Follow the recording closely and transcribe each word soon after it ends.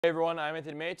Hey everyone, I'm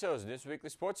Anthony Matos, and this weekly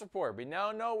sports report. We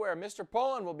now know where Mr.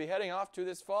 Poland will be heading off to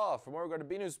this fall. For more, we go to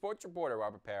BNEWS sports reporter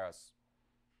Robert Paris.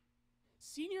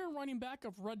 Senior and running back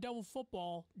of Red Devil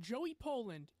football, Joey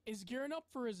Poland, is gearing up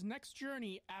for his next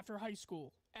journey after high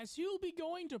school, as he will be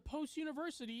going to Post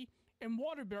University in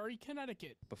Waterbury,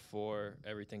 Connecticut. Before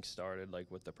everything started,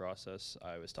 with the process,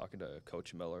 I was talking to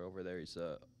Coach Miller over there. He's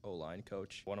a O-line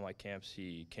coach. One of my camps,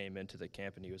 he came into the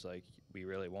camp and he was like, "We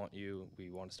really want you. We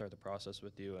want to start the process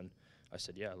with you." And I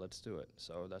said, "Yeah, let's do it."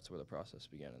 So that's where the process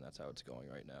began, and that's how it's going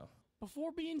right now.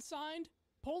 Before being signed,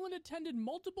 Poland attended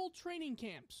multiple training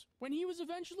camps when he was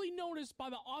eventually noticed by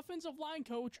the offensive line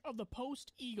coach of the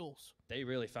Post Eagles. They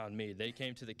really found me. They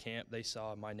came to the camp. They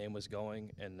saw my name was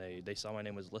going, and they saw my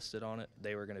name was listed on it.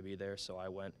 They were going to be there, so I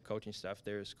went. Coaching staff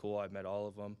there is cool. I met all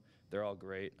of them. They're all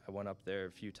great. I went up there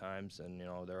a few times, and,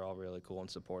 they're all really cool and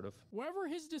supportive. Wherever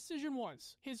his decision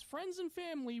was, his friends and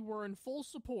family were in full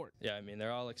support. Yeah,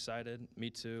 they're all excited. Me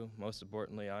too. Most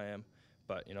importantly, I am.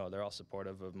 But, they're all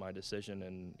supportive of my decision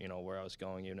and, where I was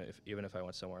going, even if I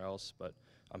went somewhere else. But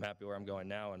I'm happy where I'm going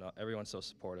now, and everyone's so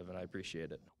supportive, and I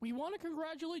appreciate it. We want to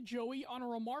congratulate Joey on a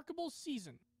remarkable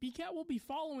season. BCAT will be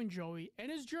following Joey and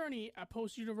his journey at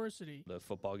Post University. The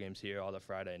football games here, all the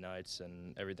Friday nights,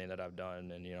 and everything that I've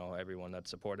done, and, everyone that's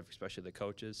supportive, especially the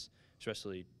coaches,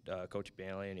 especially Coach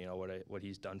Bailey, and, what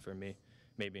he's done for me.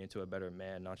 Made me into a better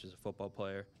man, not just a football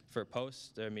player. For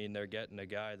Post, they're getting a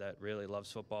guy that really loves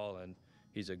football, and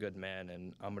he's a good man,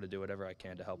 and I'm going to do whatever I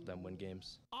can to help them win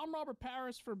games. I'm Robert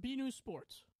Paris for BNEWS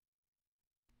Sports.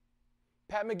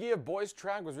 Pat McGee of boys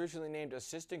track was recently named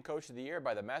Assistant Coach of the Year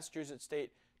by the Massachusetts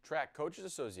State Track Coaches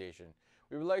Association.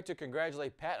 We would like to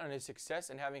congratulate Pat on his success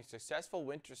in having a successful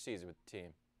winter season with the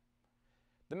team.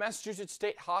 The Massachusetts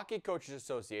State Hockey Coaches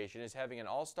Association is having an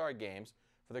all-star games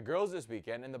for the girls this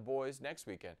weekend and the boys next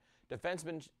weekend.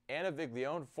 Defenseman Anna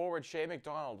Viglione and forward Shay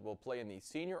McDonald will play in the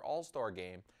Senior All-Star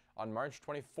Game on March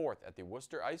 24th at the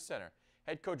Worcester Ice Center.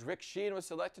 Head coach Rick Sheehan was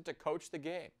selected to coach the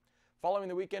game. Following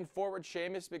the weekend, forward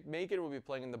Seamus McMakin will be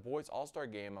playing in the boys All-Star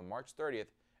Game on March 30th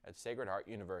at Sacred Heart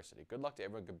University. Good luck to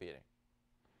everyone competing.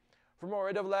 For more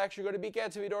Red Devil action, go to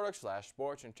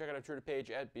BCAT.TV/sports and check out our Twitter page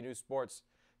at BNEWS Sports.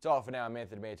 It's all for now. I'm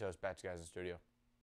Anthony Matos. Back to you guys in the studio.